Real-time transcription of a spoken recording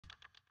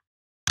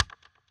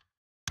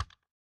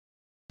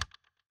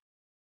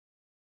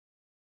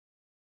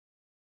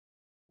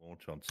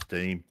launch on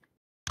Steam.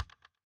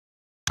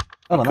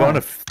 I don't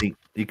know.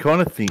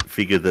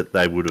 Figure that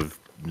they would have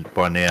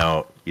by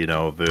now,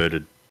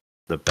 averted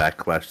the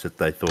backlash that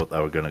they thought they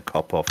were going to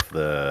cop off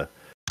the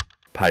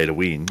pay to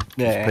win.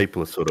 Because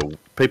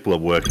people are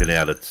working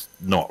out it's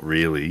not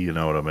really, you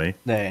know what I mean?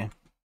 Yeah.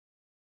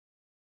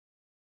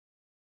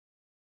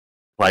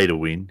 Play to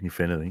win, if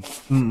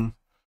anything.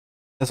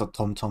 That's what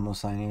Tom was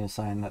saying. He was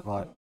saying that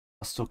I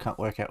still can't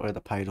work out where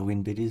the pay to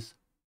win bit is.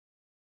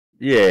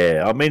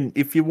 Yeah, I mean,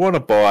 if you want to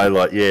buy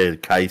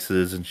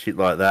cases and shit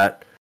like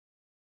that,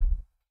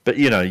 but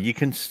you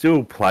can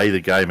still play the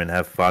game and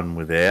have fun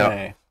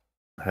without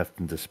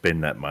having to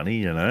spend that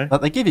money.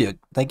 But they give you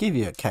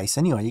a case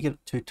anyway. You get it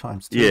 2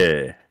 times.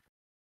 Yeah,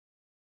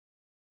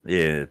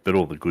 but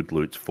all the good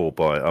loot's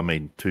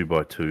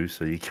 2x2,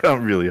 so you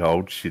can't really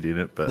hold shit in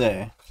it. But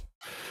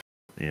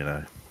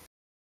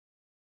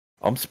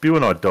I'm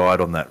spewing. I died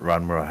on that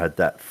run where I had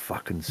that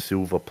fucking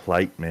silver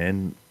plate,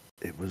 man.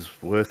 It was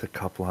worth a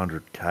couple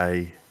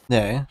 $100K.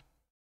 Yeah.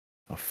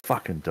 I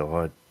fucking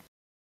died.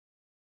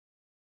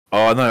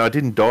 Oh no, I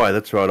didn't die.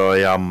 That's right.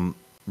 I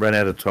ran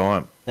out of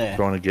time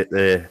trying to get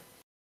there.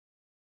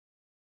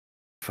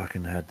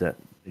 Fucking had that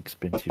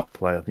expensive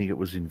play. I think it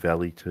was in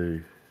Valley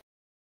too.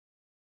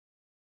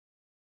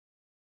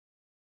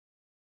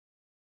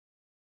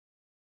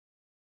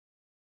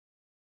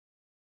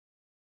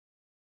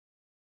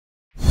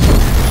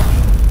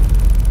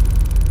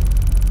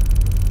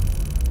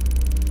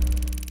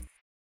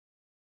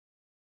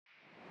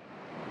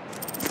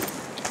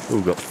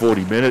 We've got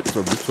 40 minutes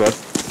on this one.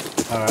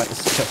 Alright,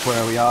 let's check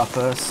where we are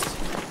first.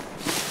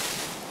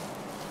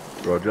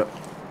 Roger.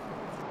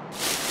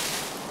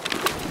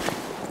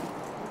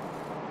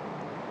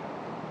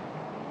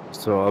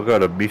 So I've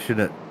got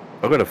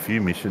a few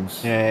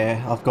missions.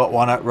 Yeah, I've got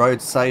one at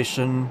road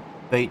station,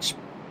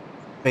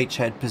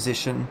 beachhead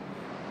position,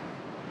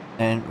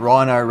 and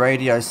Rhino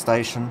radio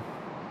station.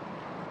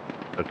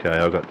 Okay,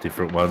 I've got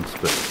different ones,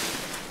 but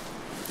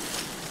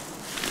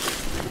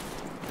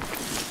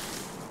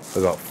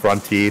I've got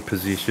frontier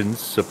positions,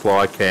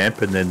 supply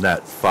camp, and then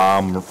that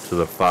farm to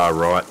the far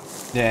right.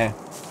 Yeah.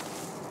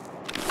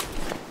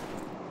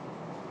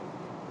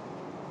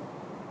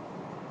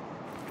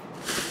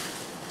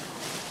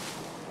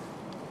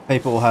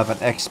 People will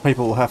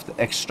have to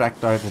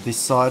extract over this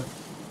side.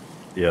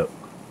 Yep.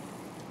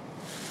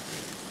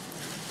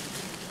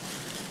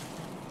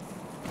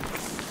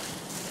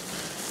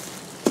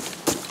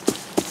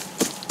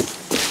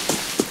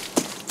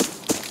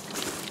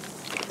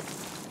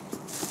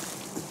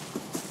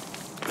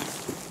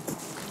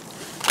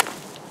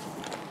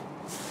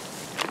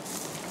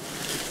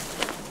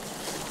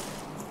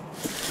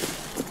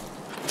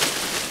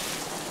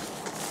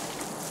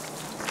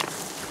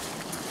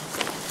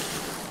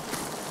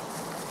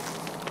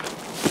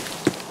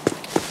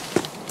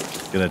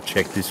 Gonna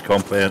check this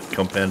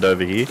compound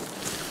over here.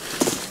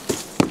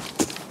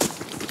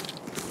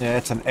 Yeah,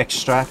 it's an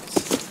extract.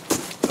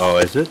 Oh,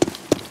 is it?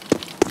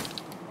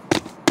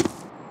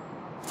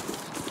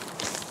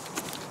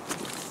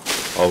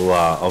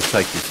 I'll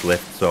take this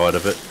left side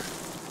of it.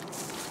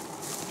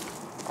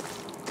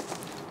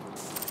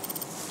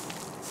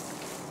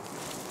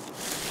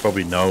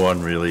 Probably no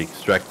one really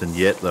extracting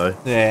yet though.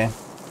 Yeah.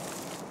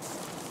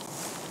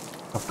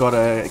 I've got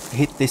to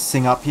hit this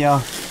thing up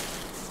here.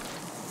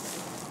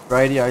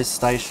 Radio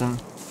station.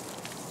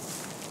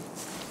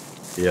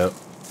 Yep.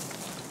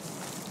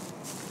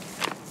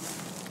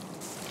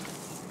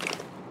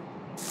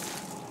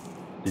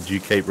 Did you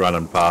keep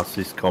running past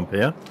this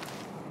compound?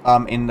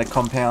 In the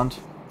compound.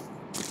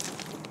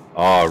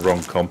 Oh,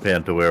 wrong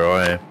compound to where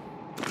I am.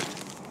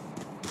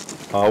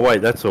 Oh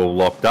wait, that's all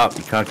locked up.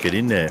 You can't get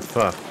in there.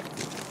 Fuck.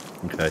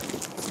 Okay.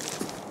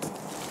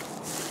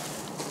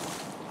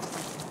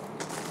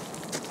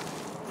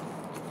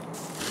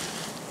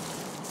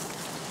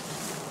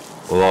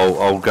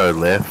 Well, I'll go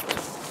left.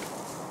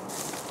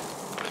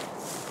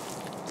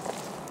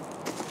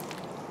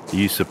 Are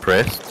you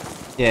suppressed?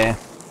 Yeah.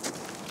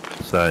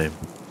 Same.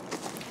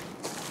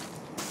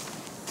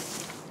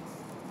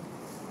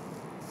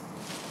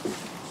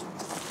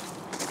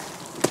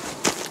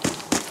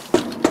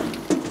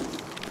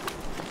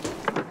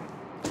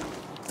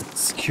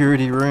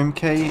 Security room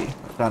key.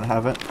 Don't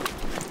have it.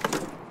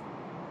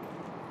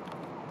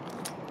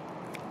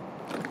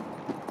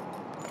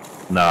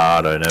 Nah,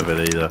 I don't have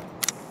it either.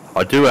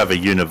 I do have a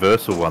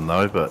universal one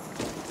though, but...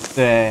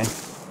 There.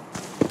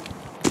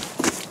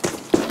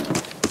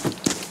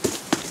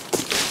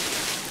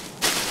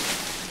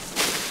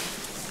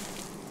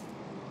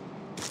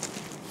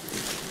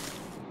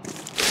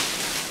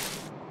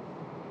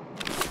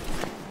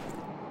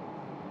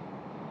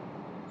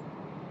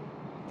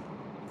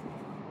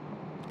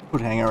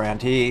 Could hang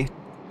around here.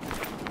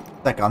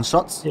 That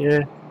gunshots?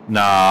 Yeah.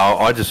 No,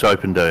 I just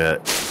opened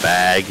a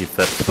bag, if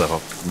that's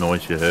the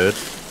noise you heard.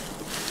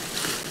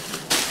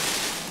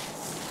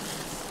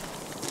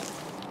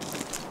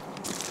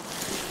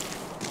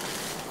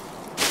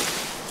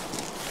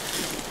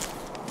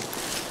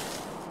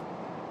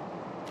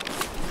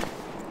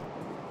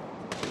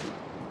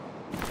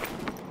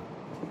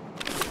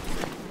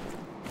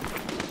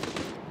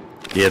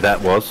 Yeah,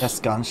 that was. That's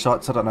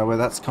gunshots. I don't know where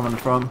that's coming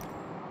from.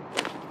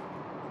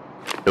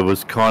 It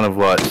was kind of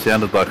like,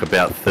 sounded like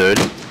about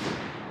 30.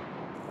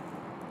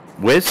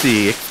 Where's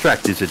the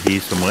extract? Is it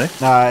here somewhere?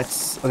 No,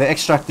 it's the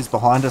extract is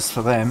behind us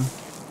for them.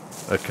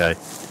 Okay.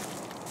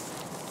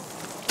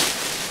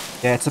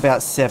 Yeah, it's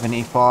about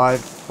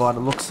 75 by the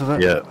looks of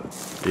it. Yeah.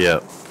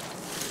 Yeah.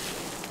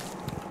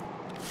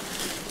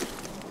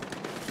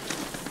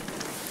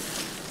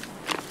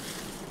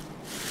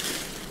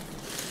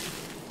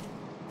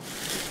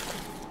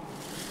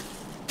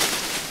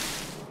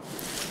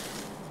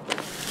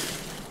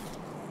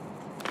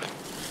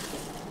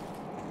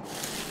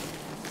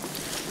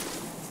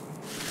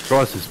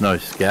 Surprised there's no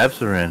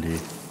scavs around here.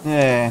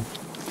 Yeah.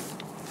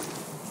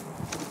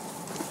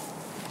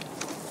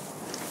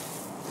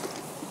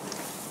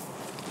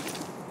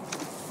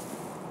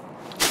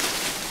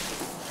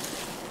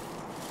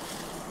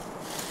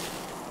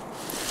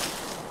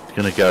 It's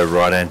gonna go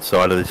right hand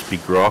side of this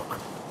big rock.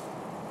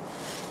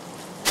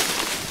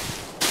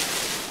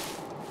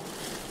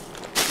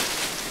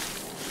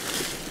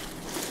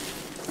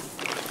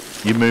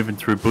 You moving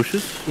through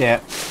bushes? Yeah.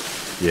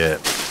 Yeah.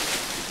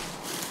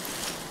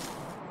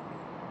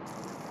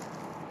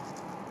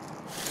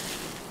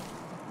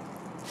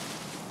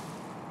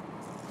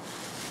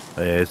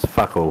 There's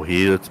fuck all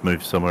here. Let's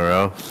move somewhere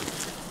else.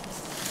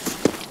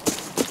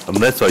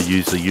 Unless I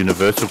use the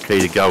universal key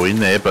to go in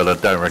there, but I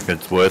don't reckon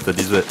it's worth it,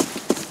 is it?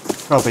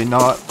 Probably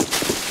not.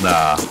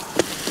 Nah.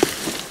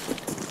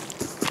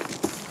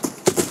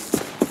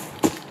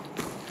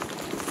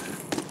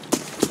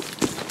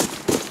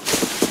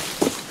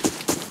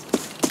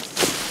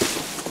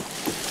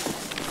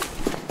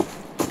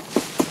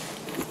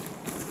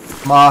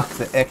 Mark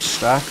the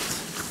extract.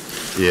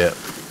 Yeah.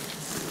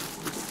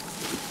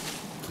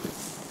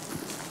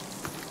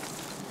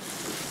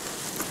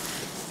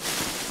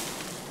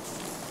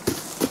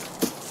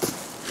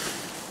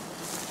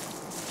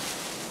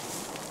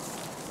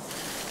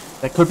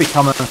 They could be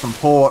coming from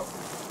port.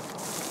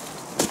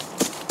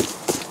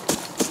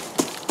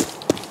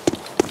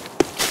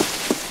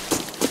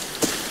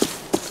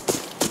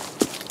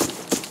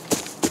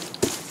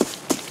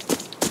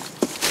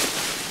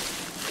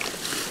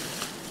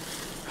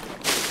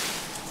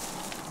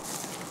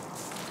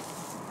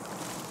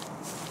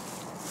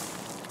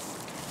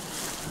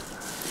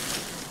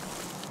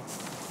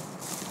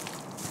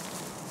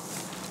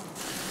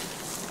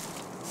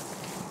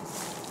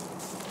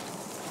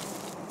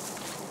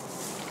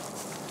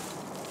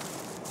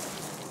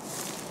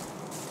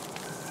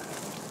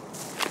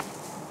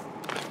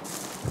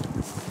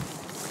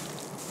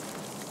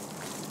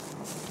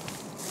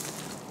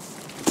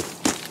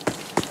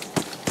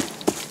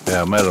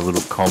 Yeah, I made a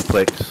little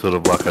complex, sort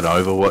of like an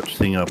Overwatch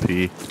thing up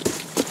here.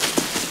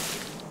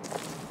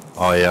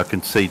 Oh yeah, I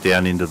can see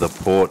down into the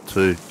port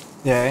too.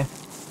 Yeah.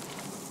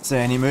 Is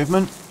there any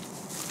movement?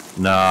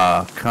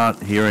 Nah,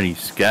 can't hear any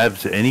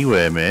scavs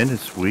anywhere, man.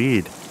 It's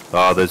weird.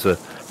 Oh, there's a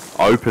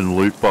open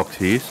loot box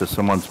here, so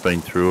someone's been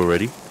through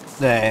already.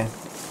 Yeah.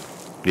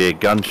 Yeah,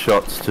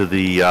 gunshots to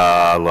the,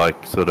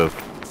 like, sort of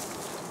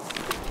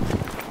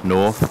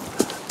north.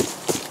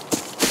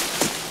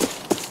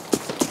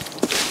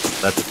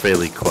 That's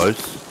fairly close.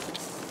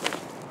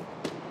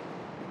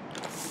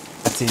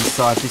 That's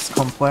inside this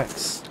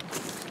complex.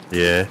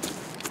 Yeah.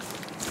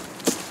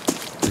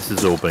 This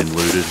has all been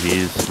looted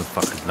here. There's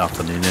fucking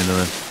nothing in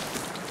anything.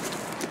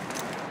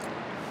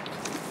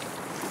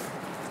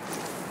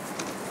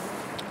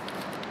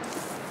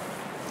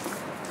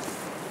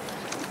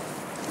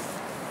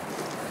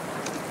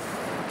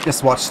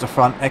 Just watch the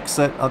front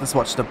exit. I'll just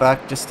watch the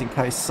back just in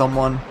case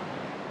someone...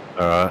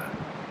 Alright.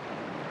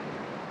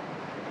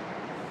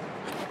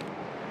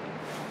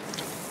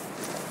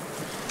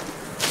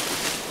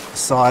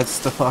 decides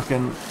to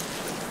fucking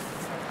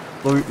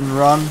loot and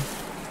run.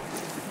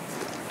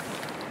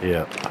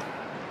 Yeah.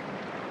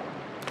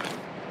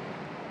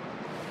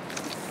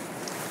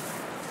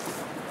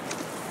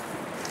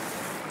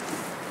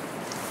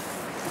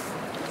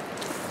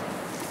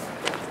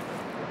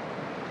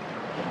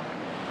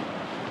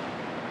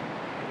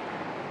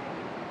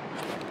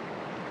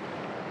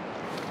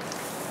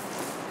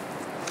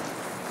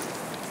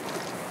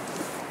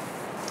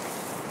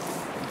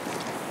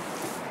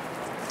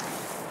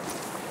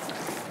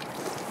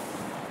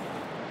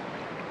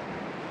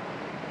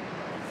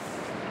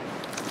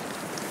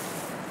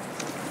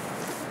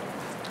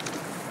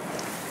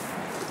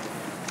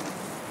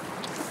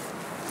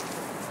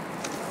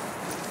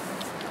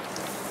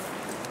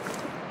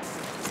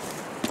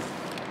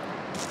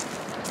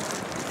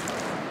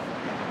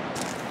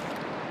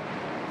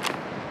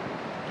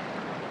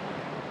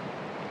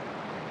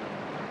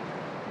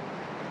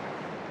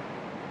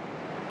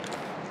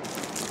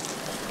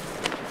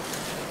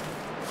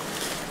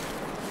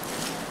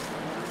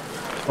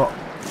 Oh.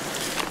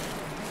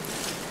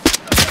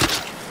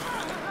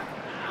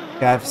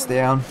 Gav's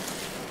down.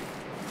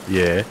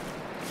 Yeah.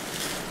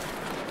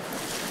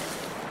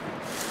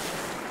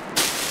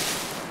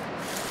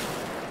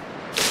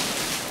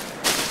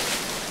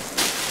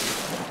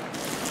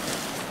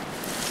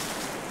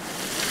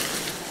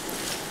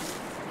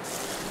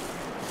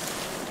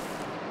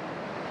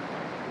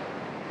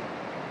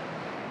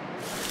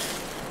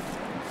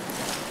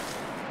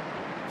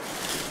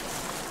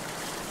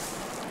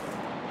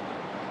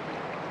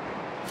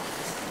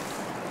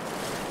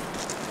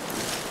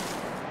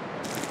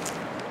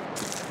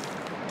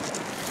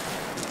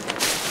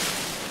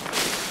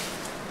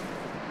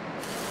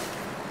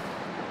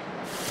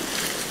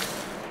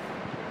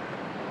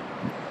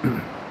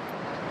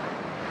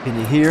 Can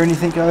you hear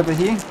anything over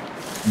here?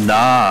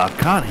 Nah, I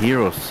can't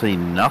hear or see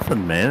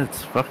nothing, man.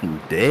 It's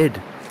fucking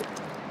dead.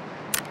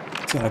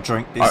 It's gonna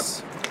drink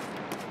this.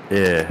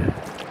 Yeah.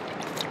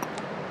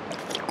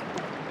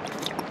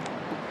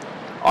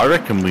 I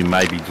reckon we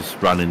maybe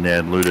just run in there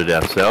and loot it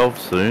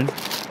ourselves soon.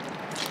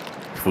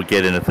 If we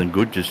get anything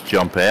good, just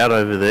jump out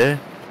over there.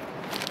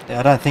 Yeah,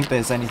 I don't think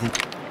there's anything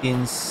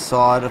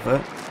inside of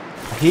it.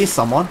 I hear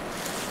someone.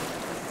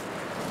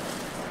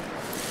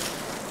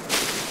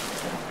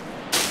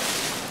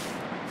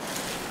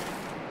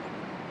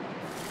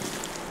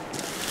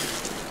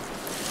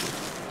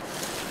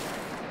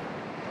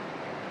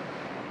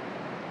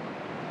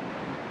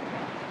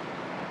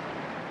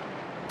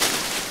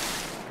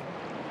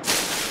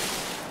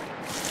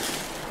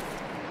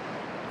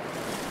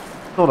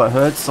 Thought I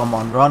heard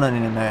someone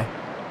running in there.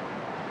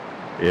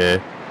 Yeah.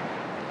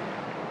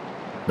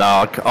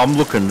 No, I'm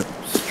looking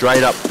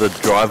straight up the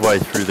driveway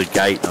through the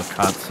gate. I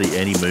can't see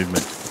any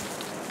movement.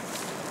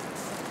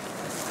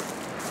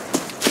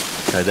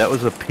 Okay, that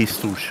was a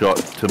pistol shot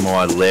to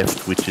my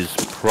left, which is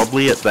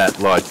probably at that,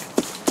 like,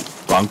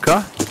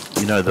 bunker.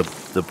 You know, the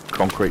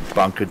concrete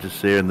bunker just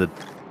there in the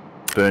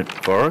burnt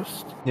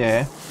forest?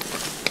 Yeah.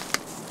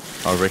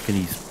 I reckon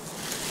he's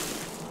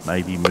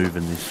maybe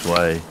moving this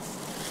way.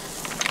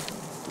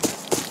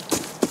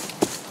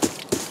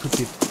 Could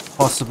be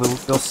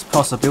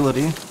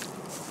possibility.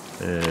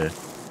 Yeah.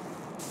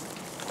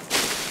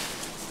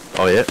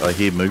 Oh yeah, I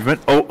hear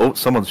movement. Oh,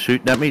 someone's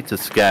shooting at me. It's a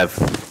scav.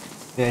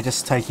 Yeah,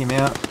 just take him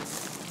out.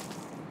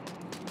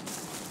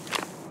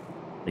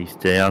 He's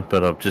down,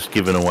 but I've just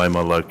given away my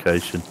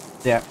location.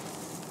 Yeah.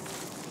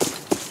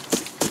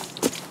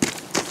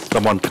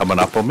 Someone coming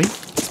up on me?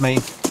 It's me.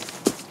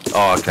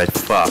 Oh, okay,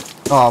 fuck.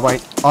 Oh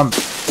wait, I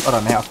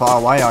don't know how far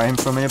away I am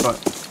from here, but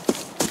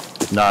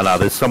No,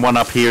 there's someone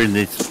up here in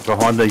this,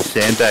 behind these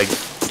sandbags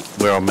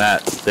where I'm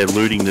at. They're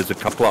looting. There's a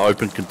couple of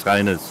open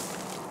containers.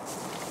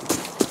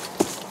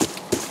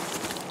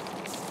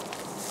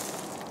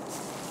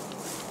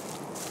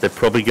 They're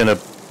probably going to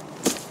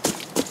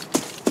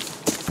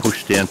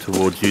push down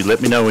towards you.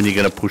 Let me know when you're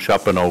going to push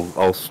up and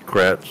I'll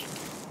crouch.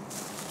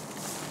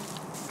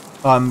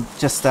 I'm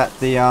just at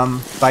the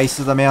base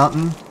of the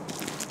mountain.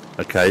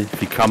 Okay,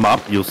 if you come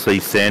up, you'll see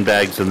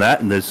sandbags and that,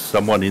 and there's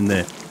someone in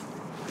there.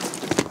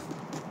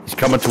 He's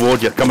coming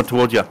towards you,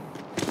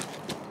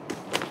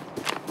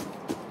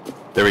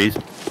 There he is.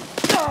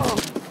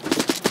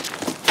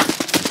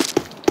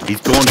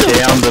 He's gone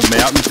down the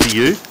mountain to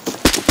you.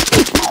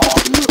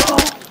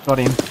 Got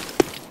him.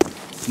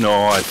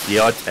 Nice.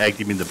 Yeah, I tagged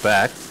him in the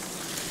back.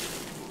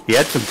 He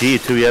had some gear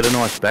too. He had a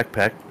nice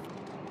backpack.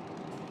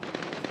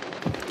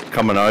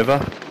 Coming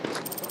over.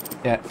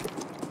 Yeah.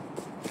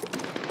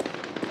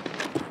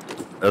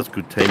 That was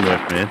good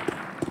teamwork, man.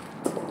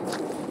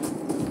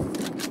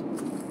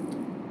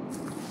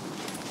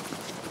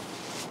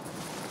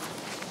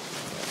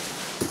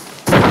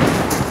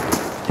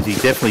 Is he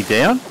definitely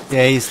down?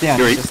 Yeah, he's down.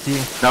 Here He's just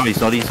here. No, he's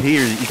not. He's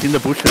here. He's in the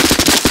bushes.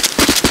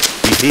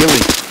 He's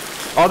healing.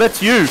 Oh,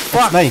 that's you.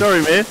 Fuck. me.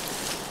 Sorry, man.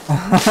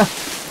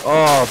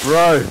 Oh,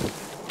 bro.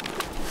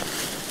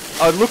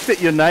 I looked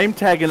at your name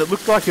tag and it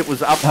looked like it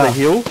was up the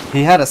hill.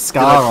 He had a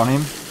scar on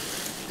him.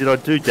 Did I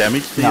do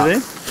damage to you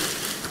then?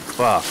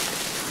 Fuck.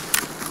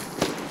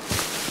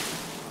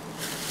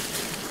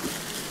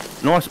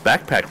 Nice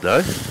backpack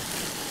though.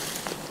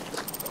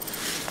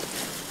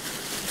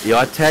 Yeah,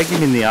 I tagged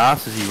him in the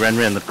arse as he ran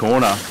around the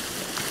corner.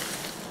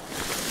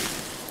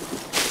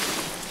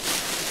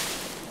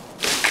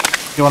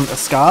 You want a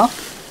scar?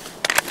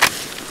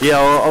 Yeah,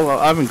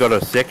 I haven't got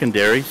a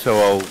secondary, so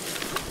I'll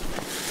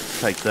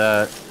take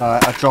that.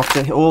 I dropped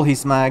it. All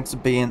his mags are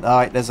being...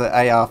 Alright, there's an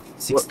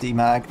AR-60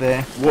 mag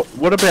there.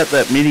 What about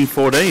that Mini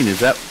 14? Is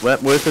that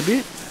worth a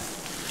bit?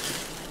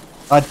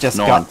 I just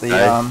got the...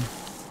 9K.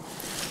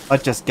 I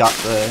just got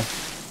the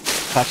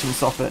patching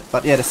socket.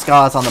 But yeah, the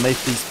scar's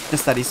underneath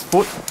just at his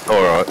foot.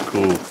 Alright,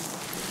 cool.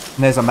 And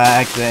there's a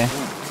mag there.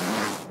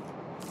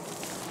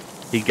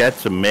 You got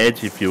some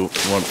meds if you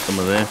want some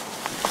of them.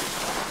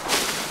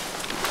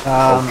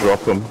 I'll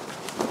drop them.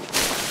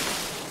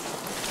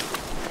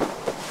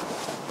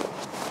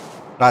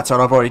 That's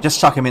alright, I've already... Just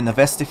chuck him in the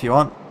vest if you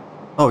want.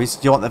 Oh, do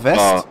you want the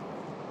vest?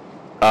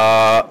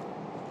 Yeah,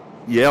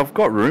 I've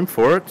got room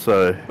for it,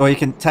 so... Or you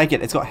can take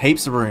it. It's got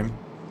heaps of room.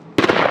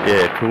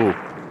 Yeah, cool.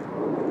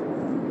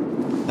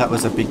 That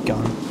was a big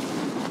gun.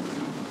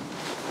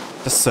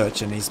 Just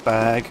searching his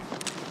bag.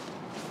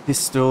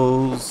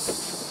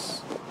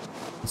 Pistols.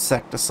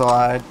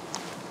 Insecticide.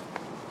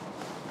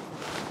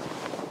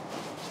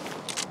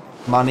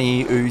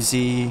 Money,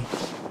 Uzi.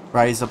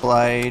 Razor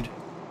blade.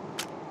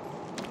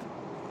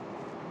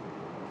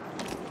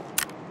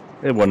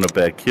 It wasn't a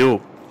bad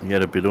kill. He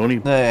had a bit on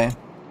him. There.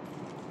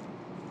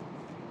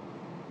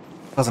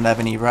 Doesn't have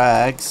any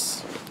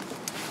rags.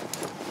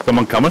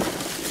 Someone coming?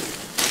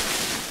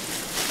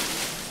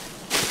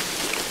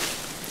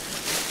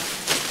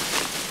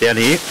 Down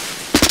here.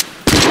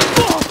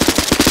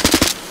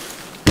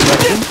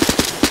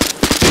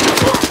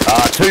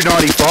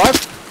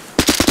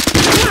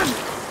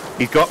 295.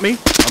 He got me.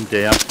 I'm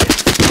down.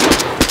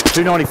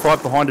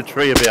 295 behind a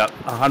tree about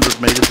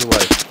 100 metres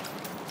away.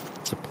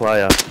 It's a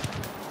player.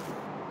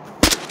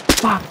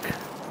 Fuck.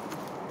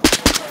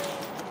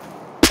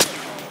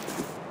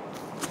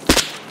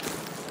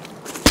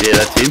 Yeah,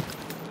 that's him.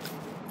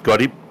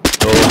 Got him.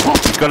 Oh,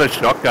 he's got a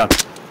shotgun,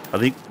 I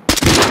think.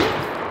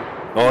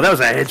 Oh, that was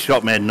a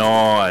headshot, man.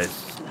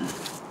 Nice.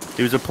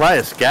 He was a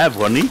player scav,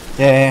 wasn't he?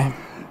 Yeah.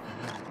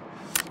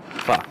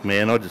 Fuck,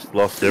 man. I just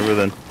lost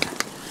everything.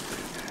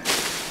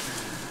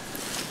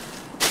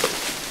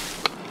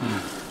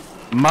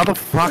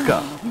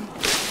 Motherfucker.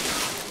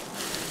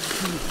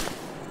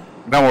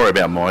 Don't worry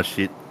about my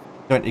shit. You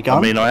want your gun?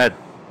 I mean, I had...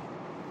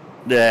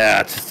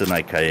 Yeah, it's just an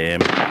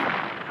AKM.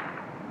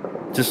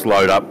 Just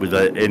load up with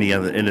any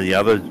of the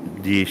other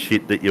dear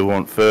shit that you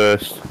want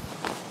first.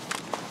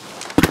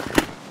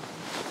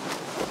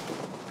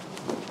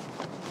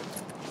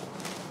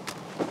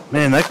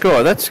 Man, that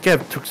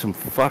scav took some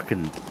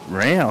fucking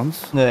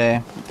rounds.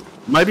 Yeah.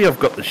 Maybe I've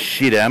got the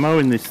shit ammo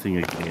in this thing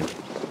again.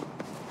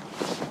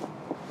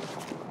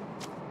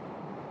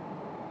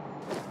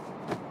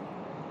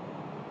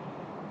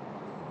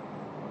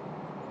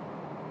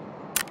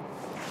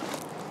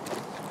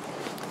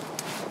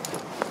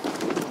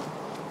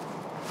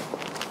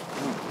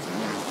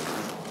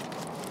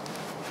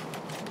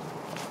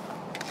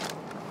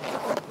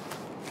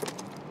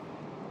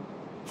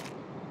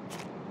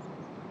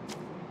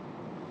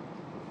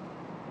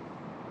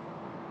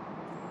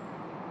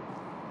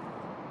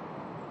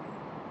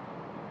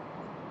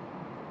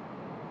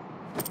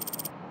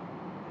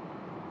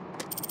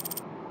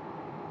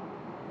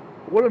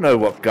 I want to know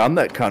what gun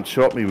that cunt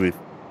shot me with.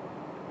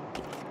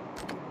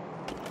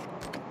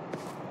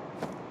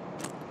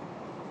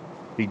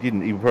 He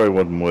didn't. He probably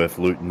wasn't worth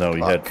looting though.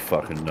 He had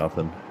fucking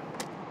nothing.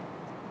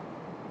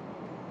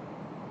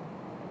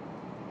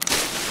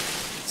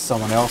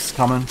 Someone else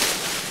coming.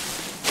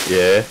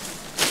 Yeah.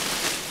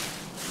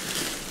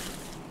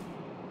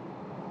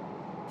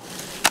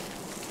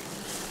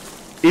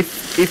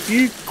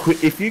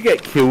 If you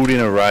get killed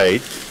in a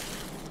raid,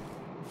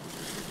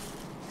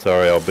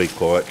 sorry, I'll be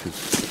quiet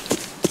because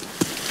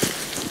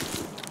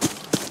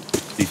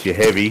you're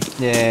heavy.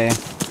 Yeah.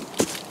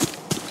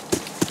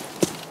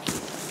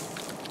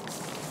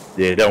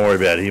 Yeah, don't worry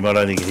about him. I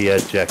don't think he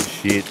had jack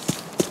shit.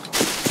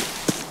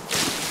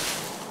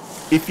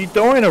 If you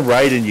die in a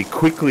raid and you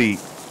quickly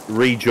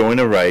rejoin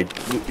a raid,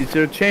 is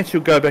there a chance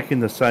you'll go back in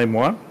the same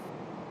one?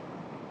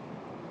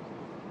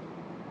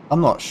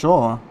 I'm not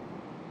sure.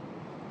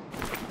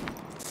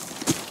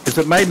 Because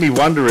it made me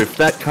wonder if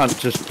that cunt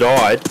just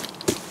died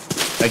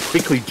and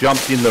quickly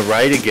jumped in the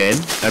raid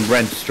again and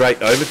ran straight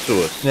over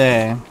to us.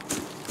 Yeah.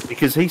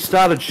 Because he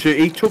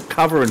took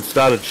cover and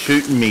started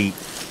shooting me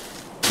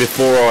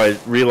before I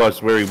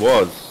realised where he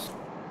was.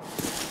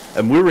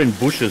 And we were in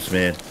bushes,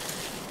 man.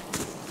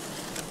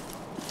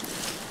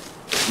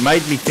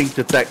 Made me think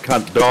that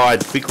cunt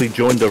died, quickly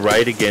joined the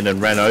raid again and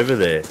ran over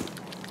there.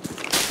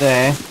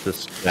 There.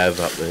 Just scav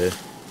up there.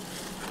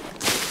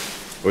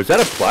 Or is that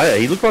a player?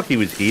 He looked like he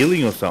was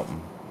healing or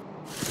something.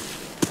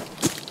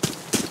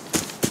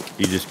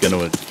 You just going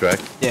to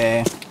extract?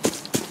 Yeah.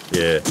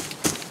 Yeah.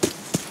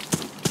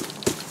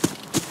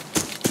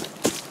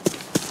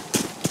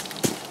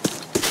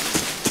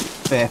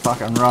 Fair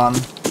fucking run.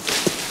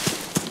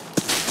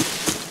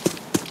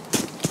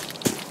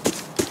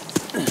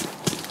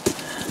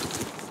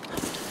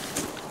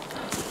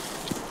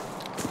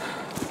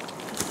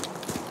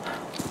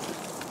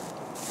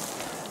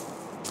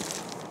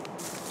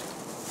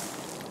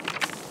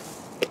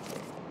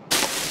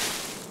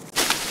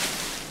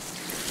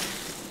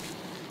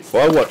 If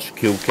I watch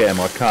kill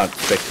cam, I can't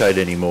spectate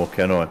anymore,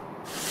 can I?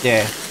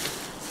 Yeah.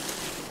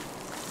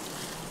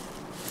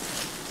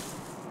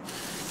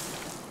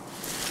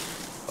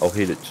 I'll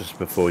hit it just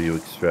before you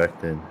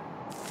extract then.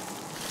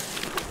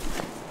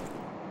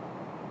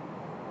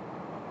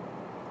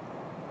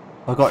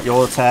 I got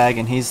your tag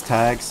and his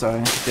tag, so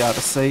you'll be able to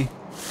see.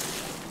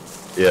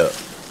 Yeah.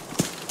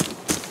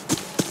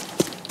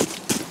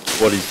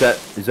 What is that?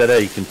 Is that how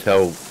you can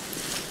tell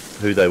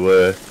who they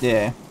were?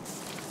 Yeah.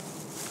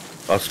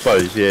 I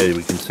suppose, yeah,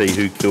 we can see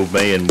who killed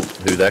me and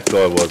who that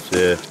guy was,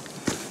 yeah.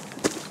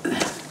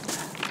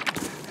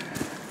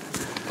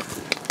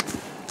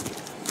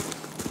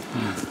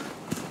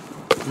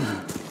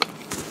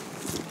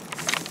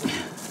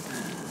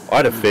 I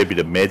had a fair bit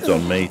of meds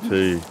on me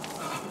too.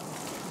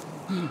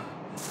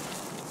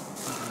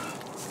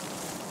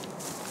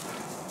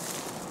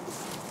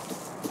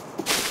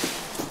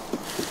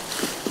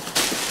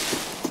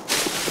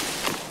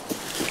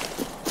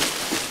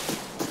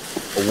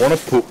 I want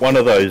to put one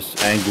of those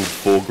angled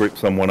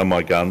foregrips on one of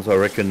my guns. I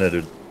reckon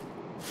it'd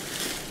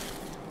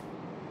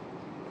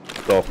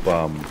stop,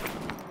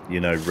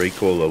 you know,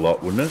 recoil a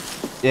lot, wouldn't it?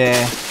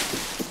 Yeah.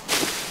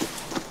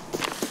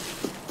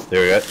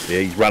 There we go.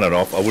 Yeah, he's running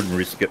off. I wouldn't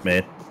risk it,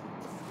 man.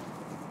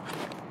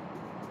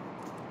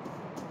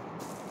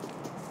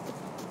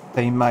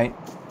 Teammate.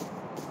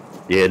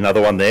 Yeah,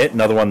 another one there.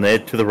 Another one there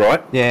to the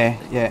right. Yeah,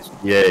 yeah.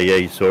 Yeah,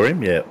 you saw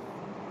him, yeah.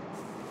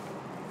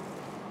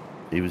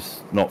 He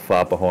was not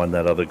far behind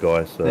that other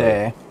guy, so...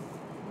 Yeah.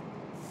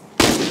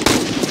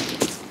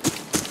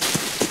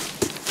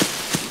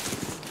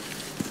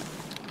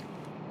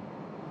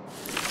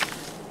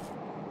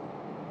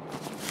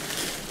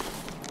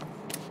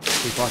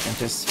 See if I can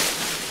just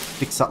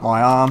fix up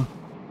my arm.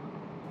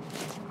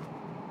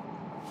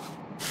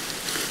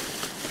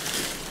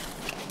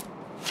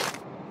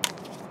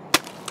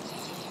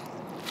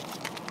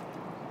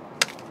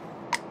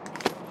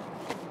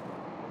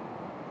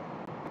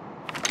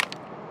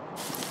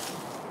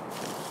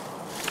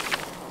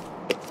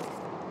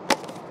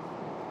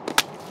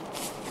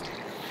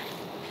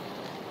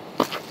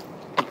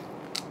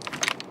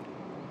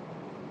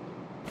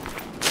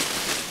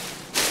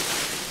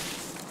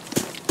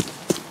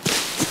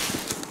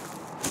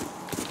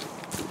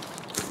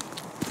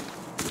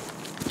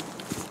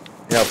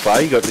 How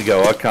far you got to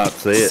go? I can't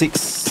see it.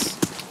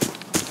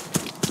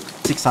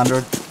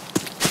 600.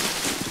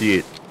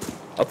 Shit.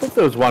 I thought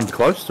there was one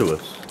close to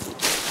us.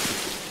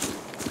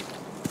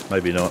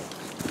 Maybe not.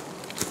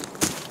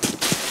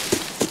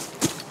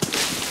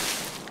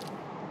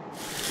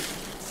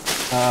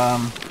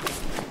 I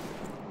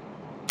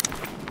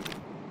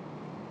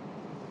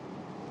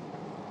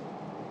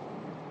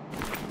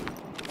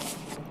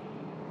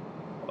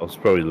was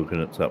probably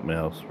looking at something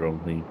else, wrong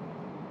thing.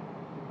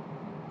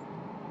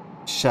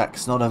 Shack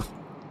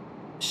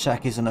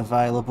isn't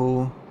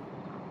available.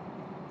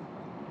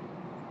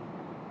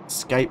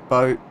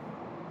 Skateboat.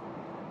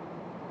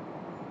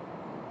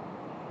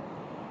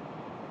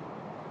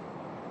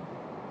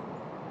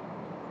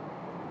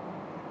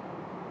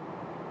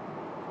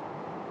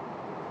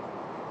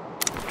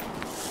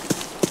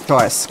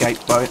 Try a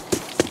skateboat.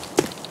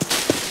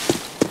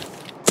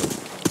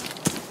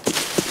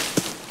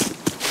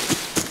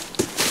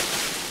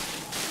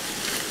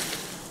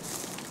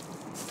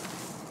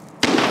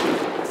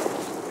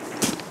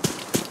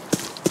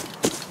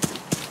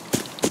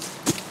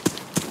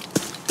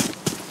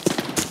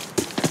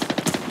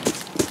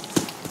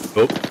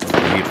 Oh, I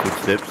can hear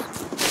footsteps.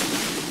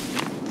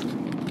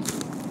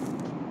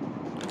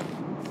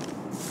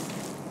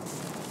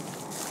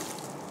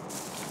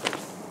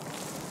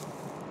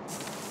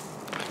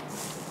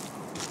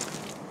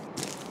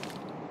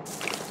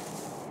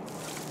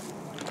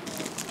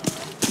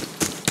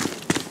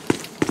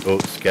 Oh,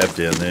 scab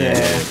down there.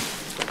 Yeah.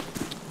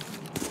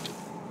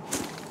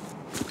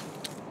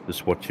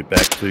 Just watch your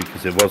back too,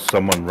 because there was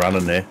someone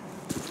running there.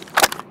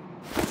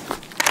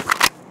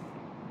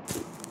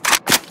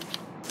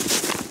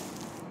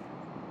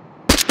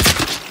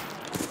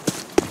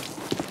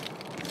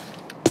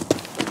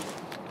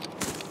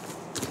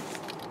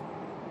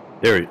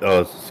 There he,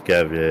 oh, it's a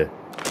scav, yeah.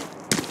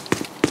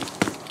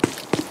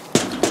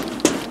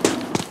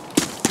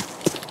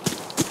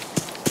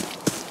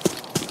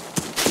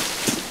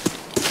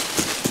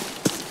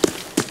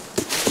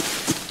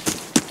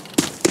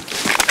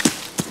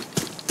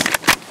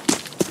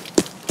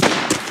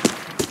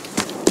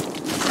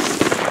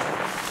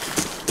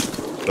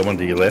 Someone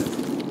to your left.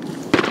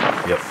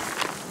 Yep.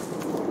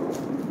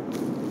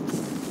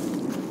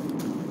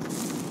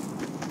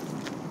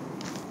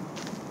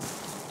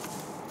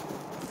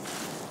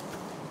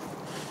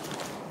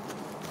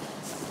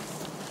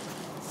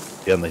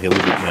 Down the hill a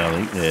bit now, I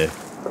think, yeah.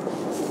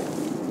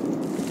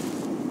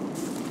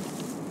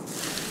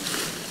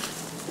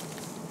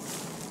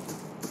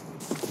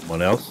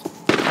 Someone else?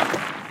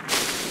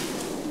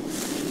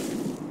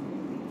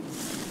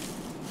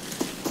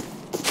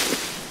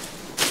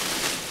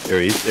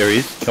 There he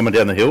is, coming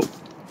down the hill.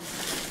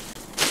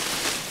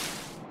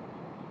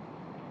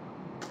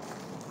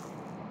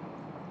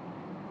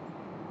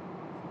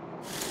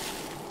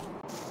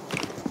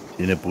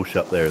 In a bush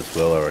up there as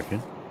well, I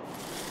reckon.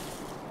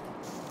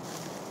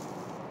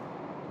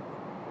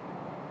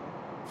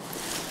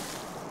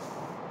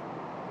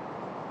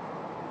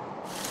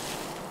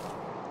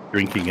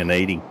 Drinking and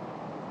eating.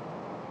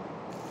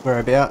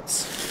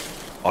 Whereabouts?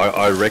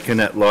 I reckon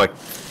at like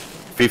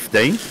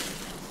 15.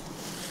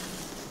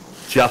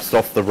 Just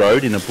off the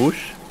road in a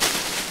bush.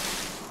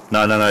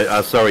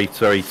 No, sorry,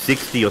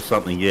 60 or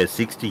something, yeah,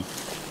 60.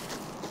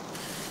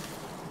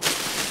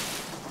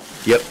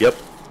 Yep.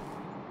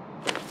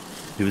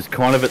 He was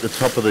kind of at the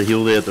top of the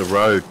hill there, the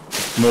road.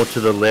 More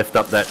to the left,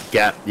 up that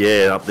gap,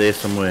 yeah, up there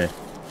somewhere.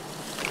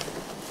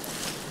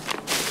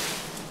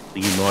 I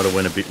think he might have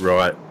went a bit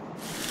right.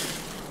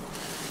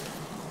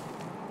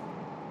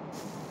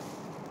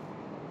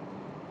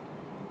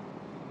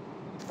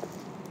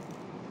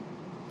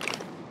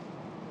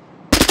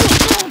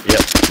 Yep,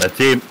 that's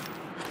him.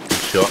 Good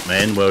shot,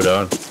 man. Well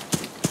done.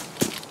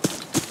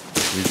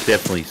 He's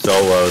definitely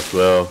solo as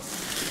well.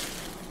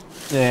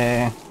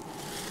 Yeah.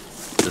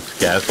 The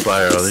scav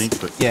player, I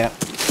think. But yeah.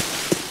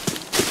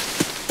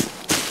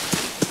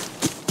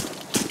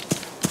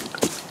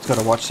 Got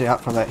to watch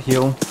out for that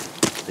hill.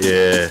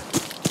 yeah.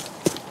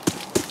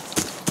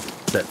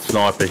 That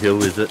sniper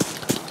hill, is it?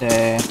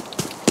 Yeah.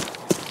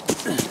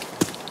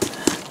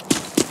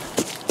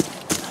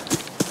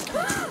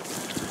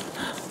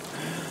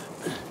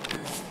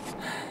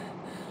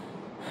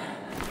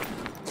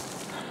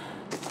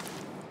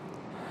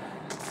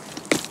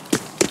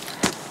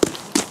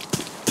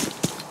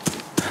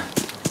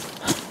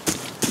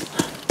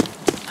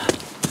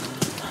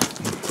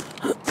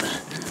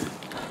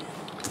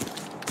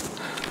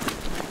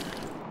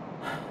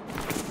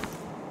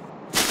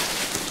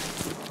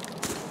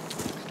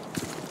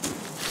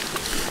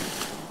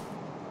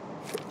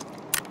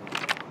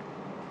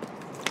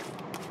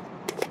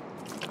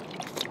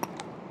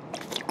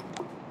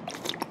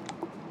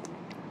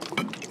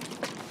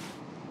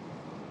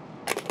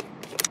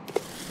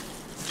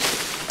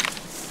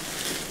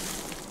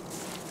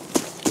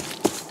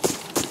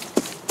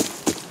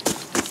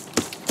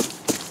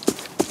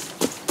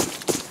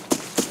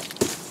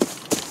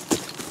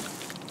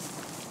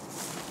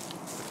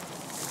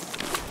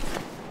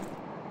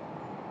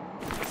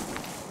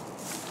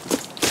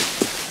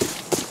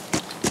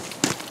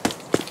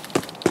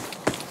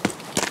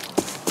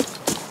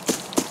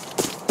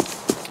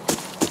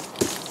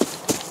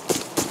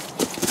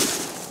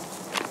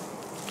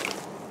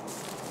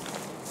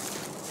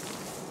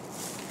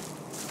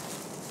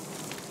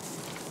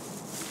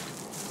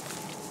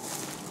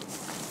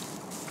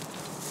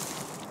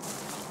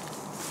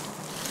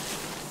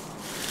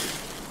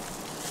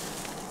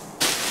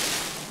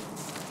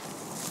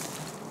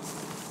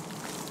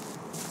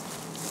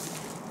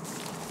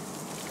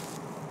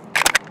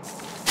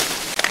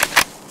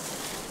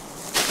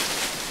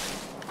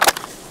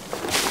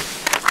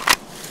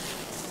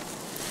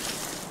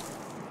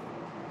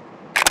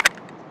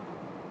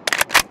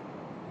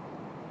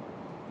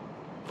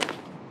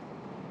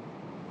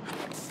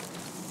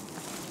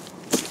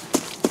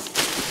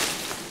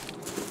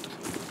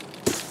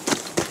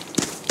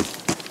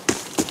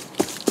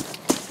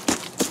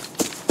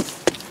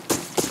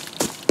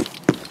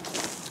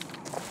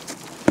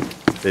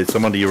 There's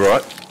someone to your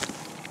right.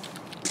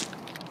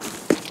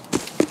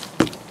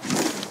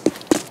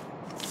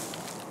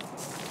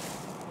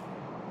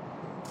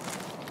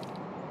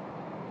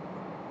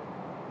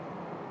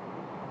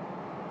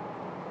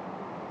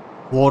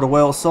 Water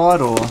well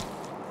side or?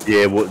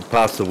 Yeah,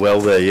 past the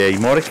well there. Yeah, you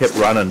might have kept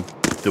running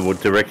the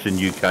direction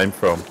you came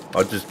from.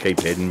 I'd just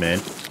keep heading, man.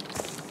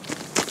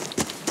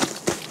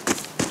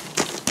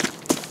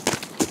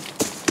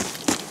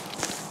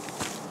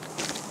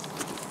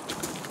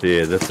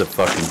 Yeah, that's a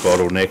fucking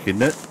bottleneck,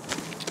 isn't it?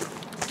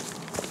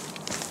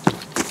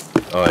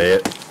 Oh, yeah.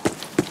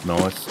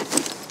 Nice.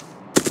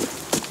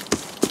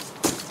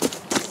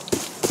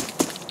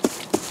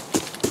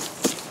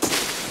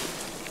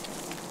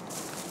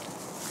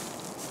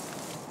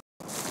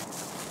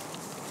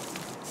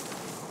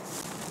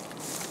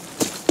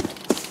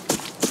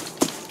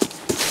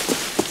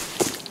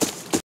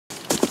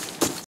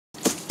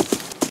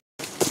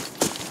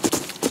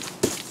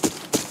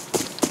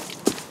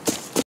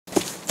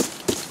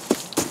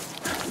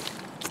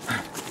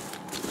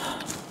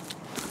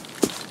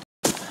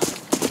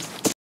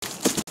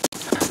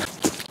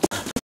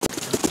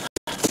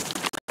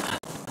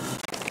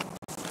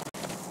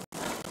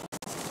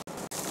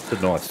 It's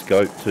a nice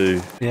scope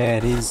too. Yeah,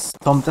 it is.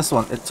 Tom, this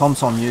one,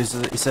 Tom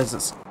uses it. He says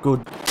it's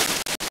good.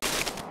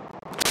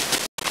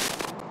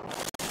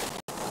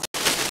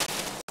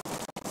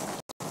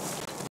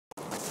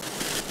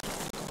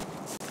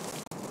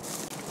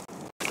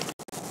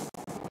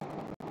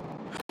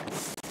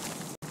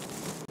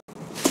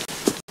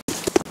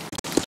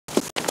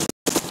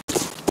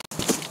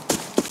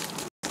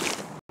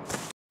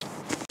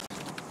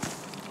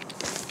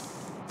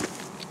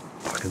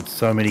 Fucking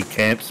so many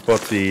camp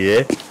spots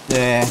here, yeah?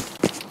 Yeah.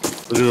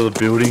 Look at all the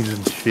buildings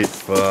and shit,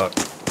 fuck.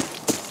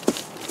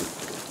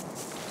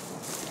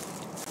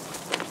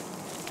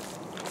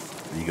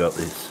 You got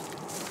this.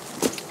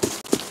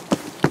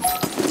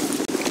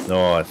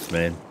 Nice,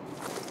 man.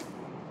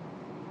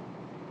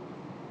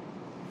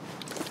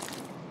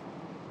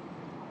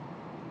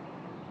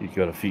 You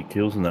got a few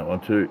kills in that one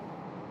too.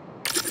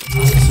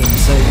 Soon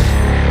see.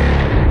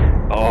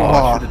 Oh,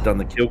 I should have done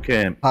the kill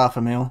cam.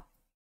 $500,000.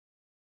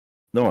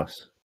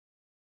 Nice.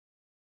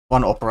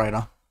 One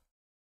operator.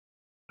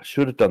 I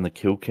should have done the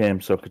kill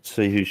cam so I could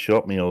see who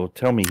shot me, or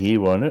tell me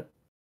here, won't it?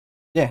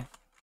 Yeah.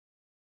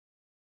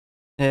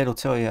 Yeah, it'll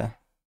tell you.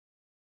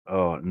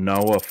 Oh,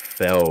 Noah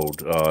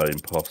Feld. Oh,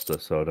 imposter,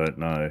 so I don't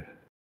know.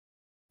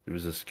 It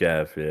was a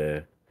scav,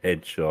 yeah.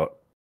 Headshot.